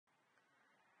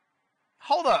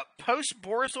Hold up. Post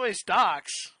Borzoi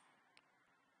Dox.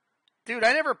 Dude,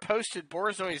 I never posted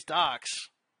Borzoi Dox.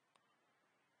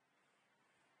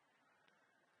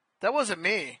 That wasn't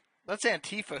me. That's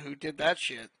Antifa who did that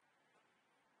shit.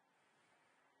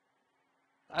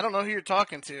 I don't know who you're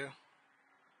talking to.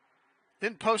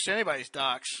 Didn't post anybody's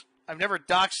docs. I've never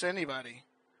doxed anybody.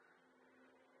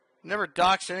 Never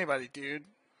doxed anybody, dude.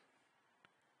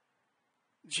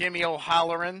 Jimmy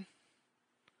O'Halloran.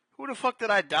 Who the fuck did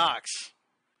I dox?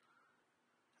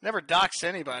 Never doxed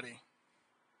anybody.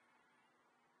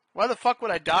 Why the fuck would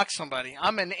I dox somebody?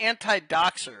 I'm an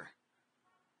anti-doxer.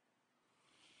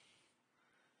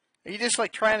 Are you just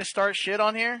like trying to start shit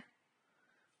on here?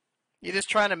 You just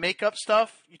trying to make up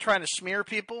stuff? You trying to smear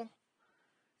people?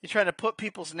 You trying to put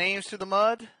people's names through the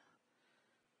mud?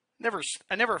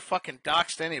 I never fucking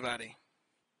doxed anybody.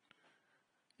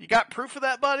 You got proof of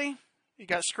that, buddy? You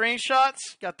got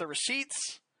screenshots? Got the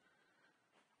receipts?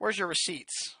 Where's your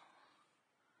receipts?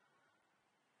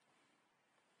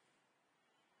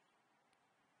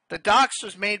 The dox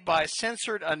was made by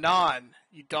Censored Anon,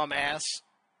 you dumbass.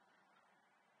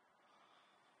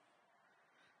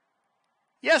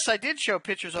 Yes, I did show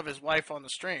pictures of his wife on the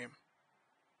stream.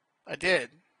 I did.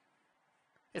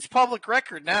 It's public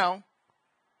record now.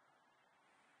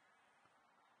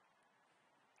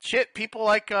 Shit, people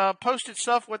like posted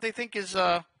stuff what they think is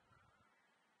who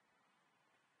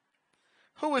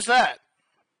was that?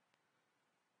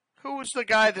 Who was the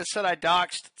guy that said I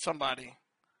doxed somebody?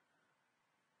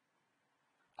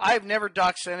 I've never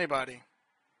doxed anybody.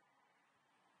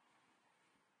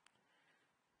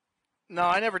 No,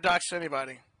 I never doxed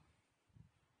anybody.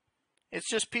 It's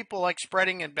just people like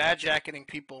spreading and badjacketing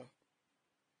people.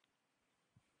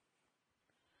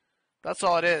 That's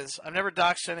all it is. I've never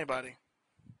doxed anybody.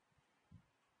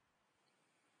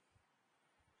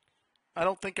 I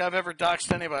don't think I've ever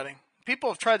doxed anybody.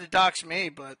 People have tried to dox me,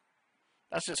 but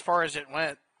that's as far as it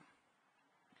went.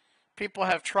 People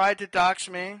have tried to dox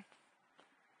me.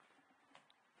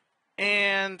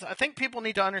 And I think people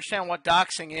need to understand what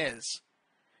doxing is.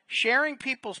 Sharing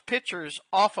people's pictures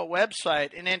off a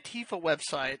website, an Antifa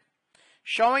website,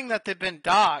 showing that they've been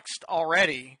doxed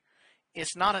already,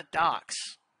 is not a dox.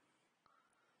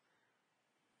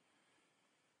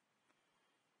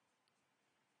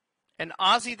 An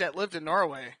Aussie that lived in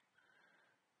Norway.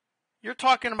 You're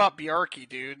talking about Bjarki,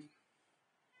 dude.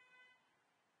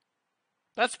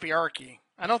 That's Bjarki.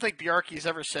 I don't think Bjarki's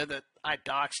ever said that I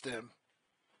doxed him.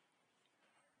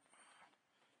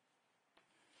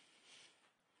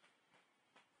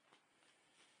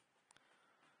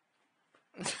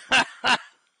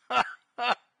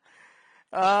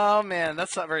 Oh, man,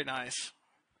 that's not very nice.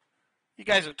 You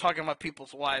guys are talking about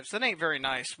people's wives. That ain't very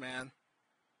nice, man.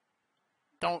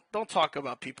 Don't talk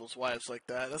about people's wives like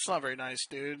that. That's not very nice,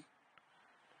 dude.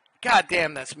 God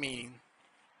damn, that's mean.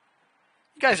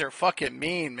 You guys are fucking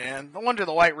mean, man. No wonder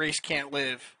the white race can't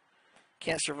live.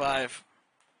 Can't survive.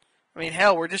 I mean,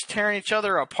 hell, we're just tearing each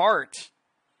other apart.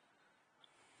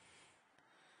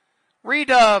 Read,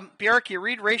 Bjarki,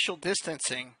 read Racial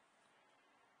Distancing.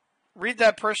 Read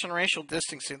that person, Racial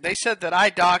Distancing. They said that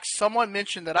I doxed, someone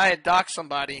mentioned that I had doxed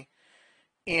somebody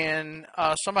in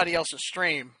somebody else's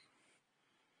stream.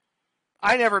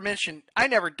 I never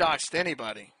doxed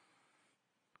anybody.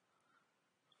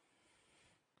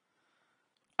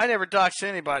 I never doxed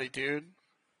anybody, dude.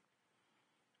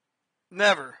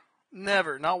 Never.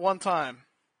 Never. Not one time.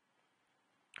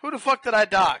 Who the fuck did I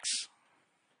dox?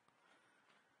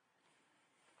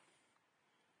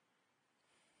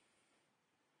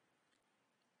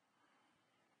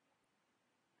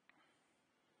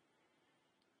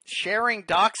 Sharing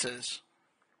doxes.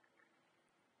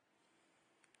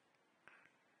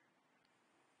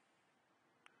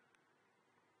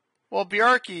 Well,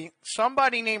 Bjarki,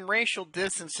 somebody named Racial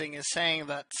Distancing is saying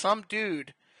that some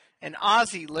dude, an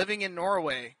Aussie living in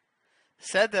Norway,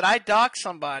 said that I doxed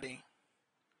somebody.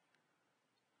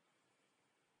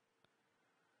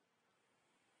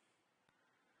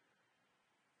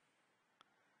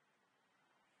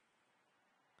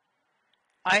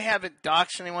 I haven't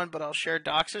doxed anyone, but I'll share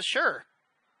doxes? Sure.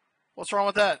 What's wrong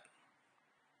with that?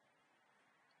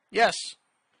 Yes.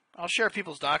 I'll share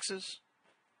people's doxes.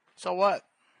 So what?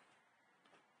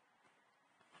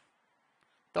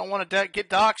 Don't want to get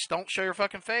doxed? Don't show your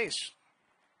fucking face.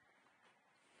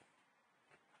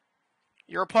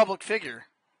 You're a public figure.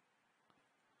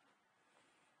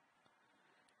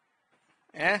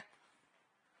 Eh?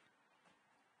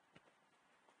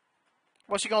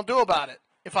 What's he going to do about it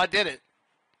if I did it?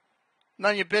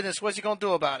 None of your business. What's he going to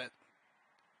do about it?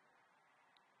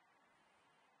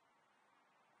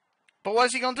 But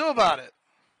what's he going to do about it?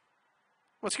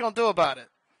 What's he going to do about it?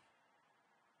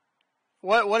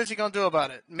 What is he going to do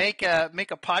about it? Make a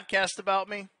podcast about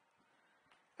me?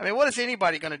 I mean, what is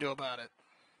anybody going to do about it?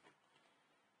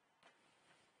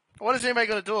 What is anybody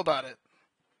going to do about it?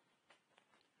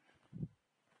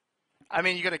 I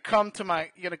mean, you're going to come to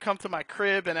my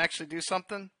crib and actually do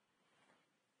something?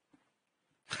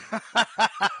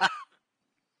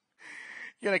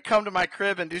 You're going to come to my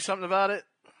crib and do something about it?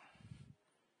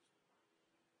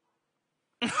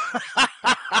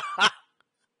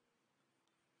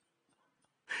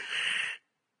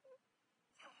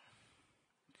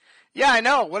 Yeah, I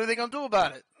know. What are they going to do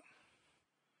about it?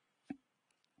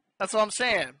 That's what I'm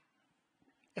saying.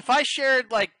 If I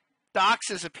shared, like,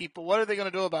 doxes of people, what are they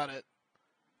going to do about it?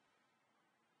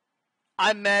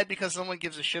 I'm mad because someone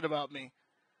gives a shit about me.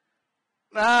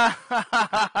 I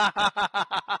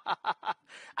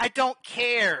don't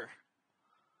care.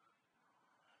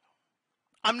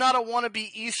 I'm not a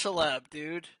wannabe e-celeb,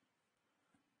 dude.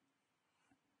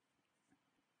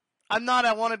 I'm not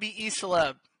a wannabe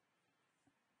e-celeb.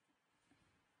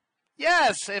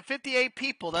 Yes, 58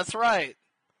 people, that's right.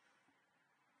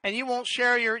 And you won't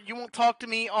you won't talk to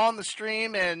me on the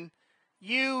stream, and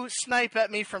you snipe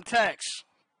at me from text.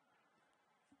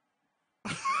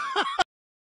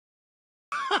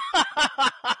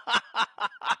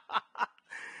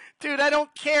 Dude, I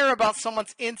don't care about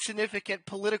someone's insignificant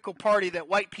political party that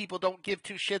white people don't give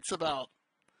two shits about.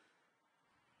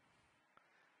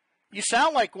 You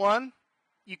sound like one.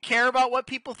 You care about what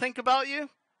people think about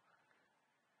you?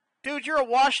 Dude, you're a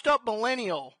washed up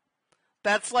millennial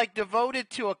that's like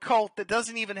devoted to a cult that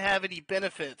doesn't even have any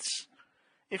benefits.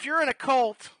 If you're in a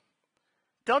cult,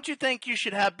 don't you think you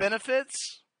should have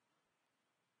benefits?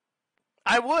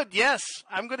 I would, yes.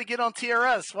 I'm going to get on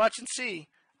TRS. Watch and see.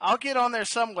 I'll get on there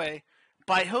some way,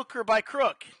 by hook or by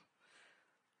crook.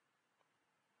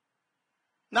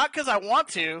 Not because I want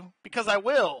to, because I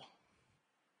will.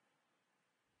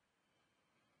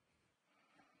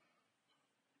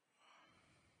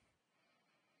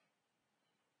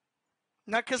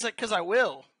 Not because I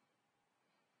will.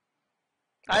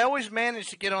 I always manage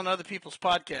to get on other people's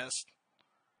podcasts.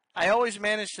 I always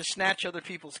manage to snatch other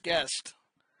people's guests.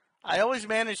 I always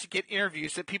manage to get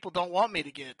interviews that people don't want me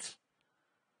to get.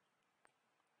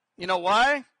 You know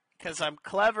why? Because I'm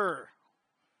clever.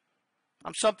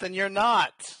 I'm something you're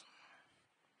not.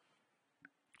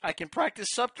 I can practice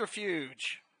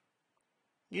subterfuge.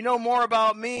 You know more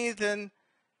about me than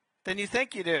you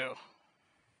think you do.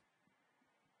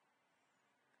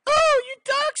 Oh, you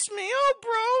doxed me. Oh,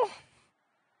 bro.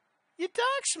 You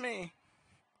doxed me.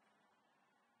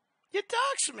 You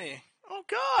doxed me. Oh,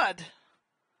 God.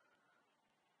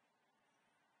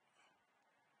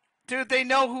 Dude, they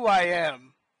know who I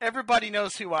am. Everybody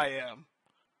knows who I am.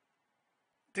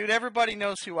 Dude, everybody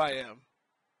knows who I am.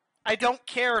 I don't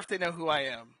care if they know who I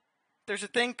am. There's a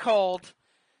thing called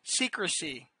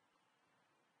secrecy.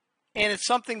 And it's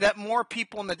something that more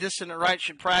people in the dissident right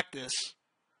should practice.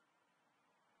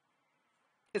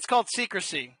 It's called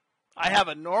secrecy. I have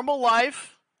a normal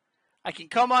life. I can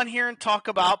come on here and talk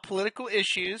about political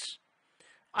issues.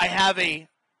 I have a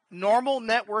normal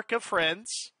network of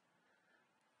friends.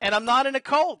 And I'm not in a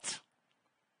cult.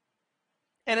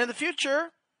 And in the future,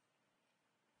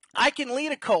 I can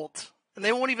lead a cult. And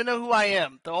they won't even know who I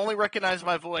am. They'll only recognize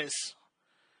my voice.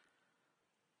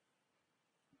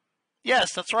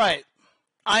 Yes, that's right.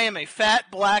 I am a fat,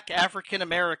 black African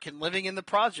American living in the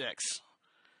projects.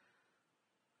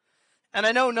 And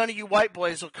I know none of you white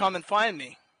boys will come and find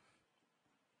me.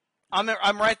 I'm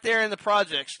right there in the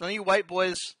projects. None of you white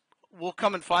boys will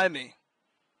come and find me.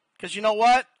 Because you know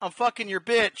what? I'm fucking your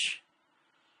bitch.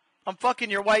 I'm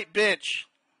fucking your white bitch.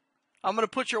 I'm going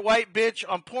to put your white bitch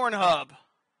on Pornhub.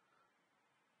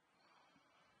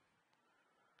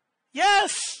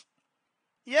 Yes.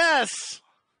 Yes.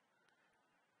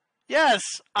 Yes.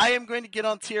 I am going to get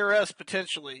on TRS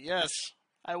potentially. Yes.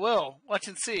 I will. Watch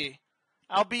and see.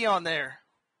 I'll be on there.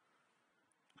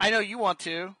 I know you want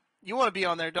to. You want to be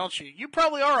on there, don't you? You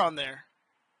probably are on there.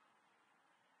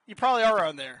 You probably are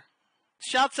on there.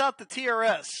 Shouts out to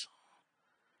TRS.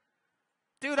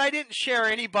 Dude, I didn't share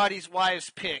anybody's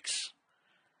wife's pics.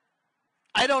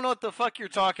 I don't know what the fuck you're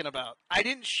talking about. I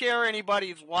didn't share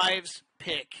anybody's wife's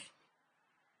pic.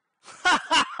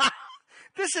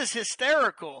 This is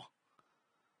hysterical.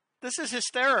 This is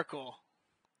hysterical.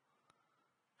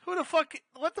 Who the fuck?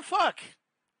 What the fuck?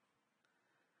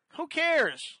 Who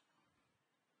cares?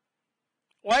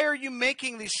 Why are you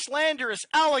making these slanderous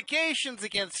allegations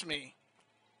against me?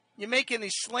 You're making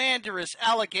these slanderous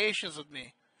allegations of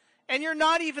me. And you're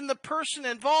not even the person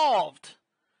involved.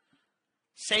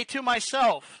 Say to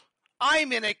myself,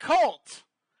 I'm in a cult.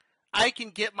 I can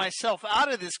get myself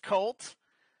out of this cult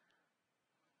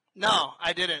No,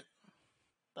 I didn't.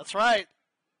 That's right.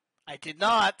 I did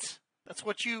not. That's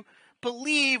what you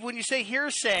believe when you say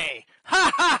hearsay.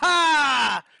 Ha ha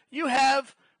ha! You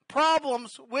have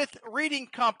problems with reading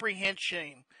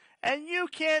comprehension, and you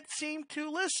can't seem to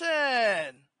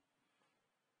listen.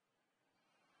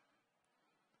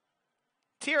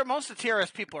 Most of the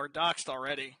TRS people are doxxed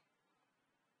already.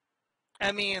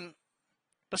 I mean,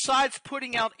 besides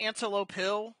putting out Antelope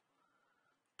Hill,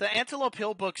 the Antelope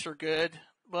Hill books are good,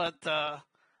 but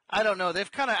I don't know.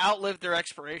 They've kind of outlived their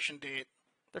expiration date.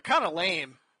 They're kind of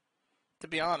lame, to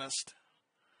be honest.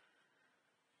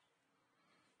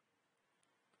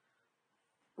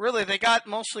 Really, they got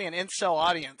mostly an incel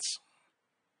audience.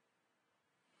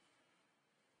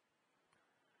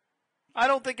 I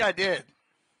don't think I did.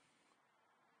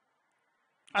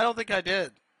 I don't think I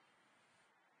did.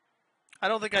 I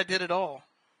don't think I did at all.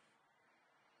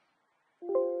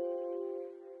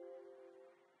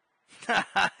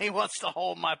 He wants to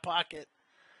hold my pocket.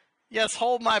 Yes,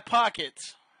 hold my pocket.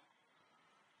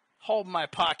 Hold my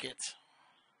pocket.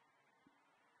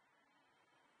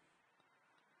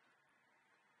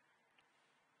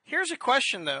 Here's a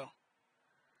question, though.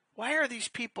 Why are these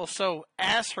people so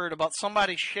ass-hurt about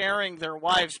somebody sharing their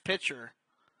wife's picture?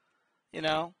 You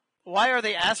know? Why are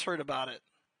they ass-hurt about it?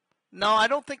 No, I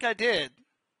don't think I did.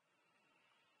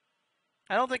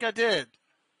 I don't think I did.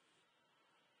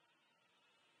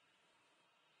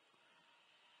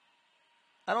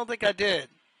 I don't think I did.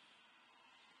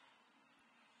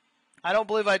 I don't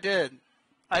believe I did.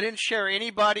 I didn't share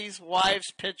anybody's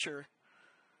wife's picture.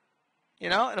 You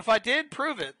know, and if I did,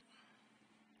 prove it.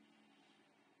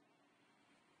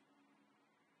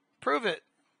 Prove it.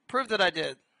 Prove that I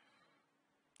did.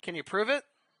 Can you prove it?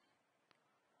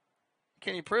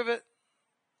 Can you prove it?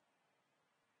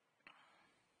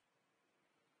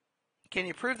 Can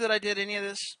you prove that I did any of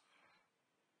this?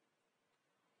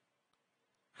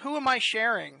 Who am I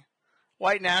sharing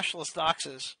white nationalist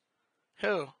doxes?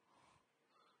 Who?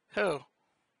 Who?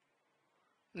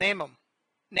 Name them.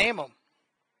 Name them.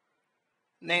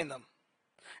 Name them.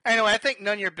 Anyway, I think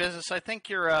none of your business. I think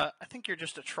you're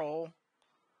just a troll.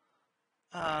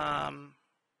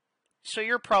 So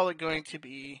you're probably going to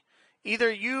be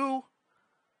either you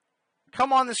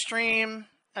come on the stream,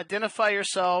 identify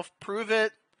yourself, prove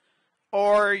it,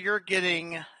 or you're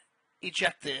getting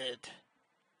ejected.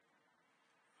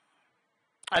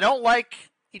 I don't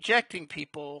like ejecting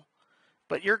people,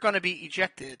 but you're going to be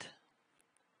ejected.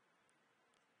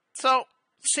 So,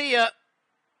 see ya.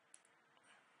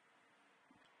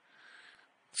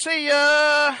 See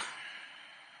ya.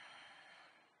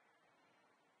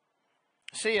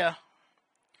 See ya.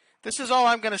 This is all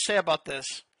I'm going to say about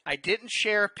this. I didn't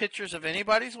share pictures of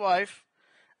anybody's wife.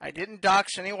 I didn't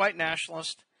dox any white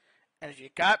nationalist. And if you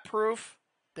got proof,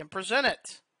 then present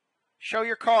it. Show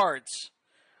your cards.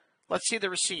 Let's see the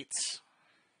receipts.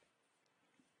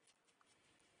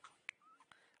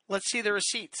 Let's see the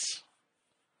receipts.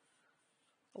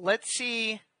 Let's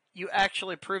see you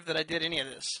actually prove that I did any of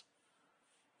this.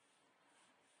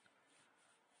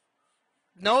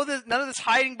 No, none of this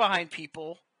hiding behind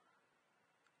people.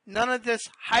 None of this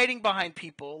hiding behind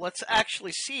people. Let's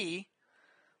actually see.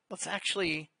 Let's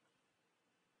actually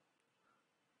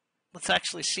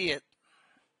see it.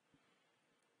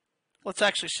 Let's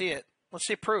actually see it. Let's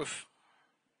see proof.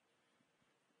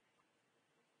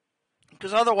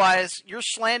 Because otherwise, you're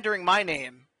slandering my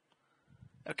name.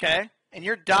 Okay? And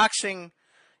you're doxing,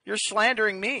 you're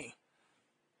slandering me.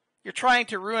 You're trying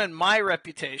to ruin my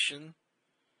reputation.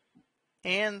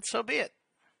 And so be it.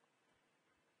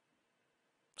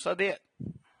 So be it.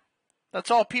 That's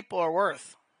all people are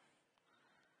worth.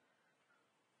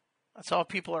 That's all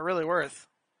people are really worth.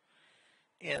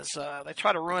 Is they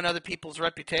try to ruin other people's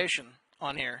reputation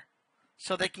on here.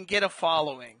 So they can get a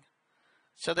following.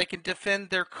 So they can defend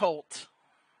their cult.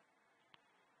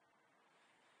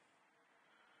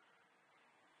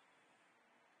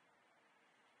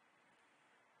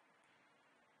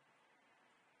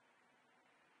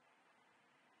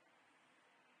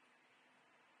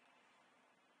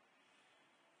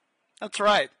 That's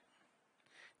right.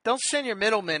 Don't send your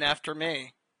middlemen after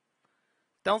me.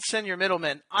 Don't send your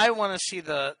middlemen. I want to see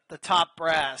the top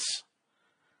brass.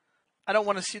 I don't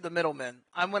want to see the middlemen.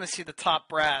 I want to see the top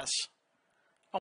brass.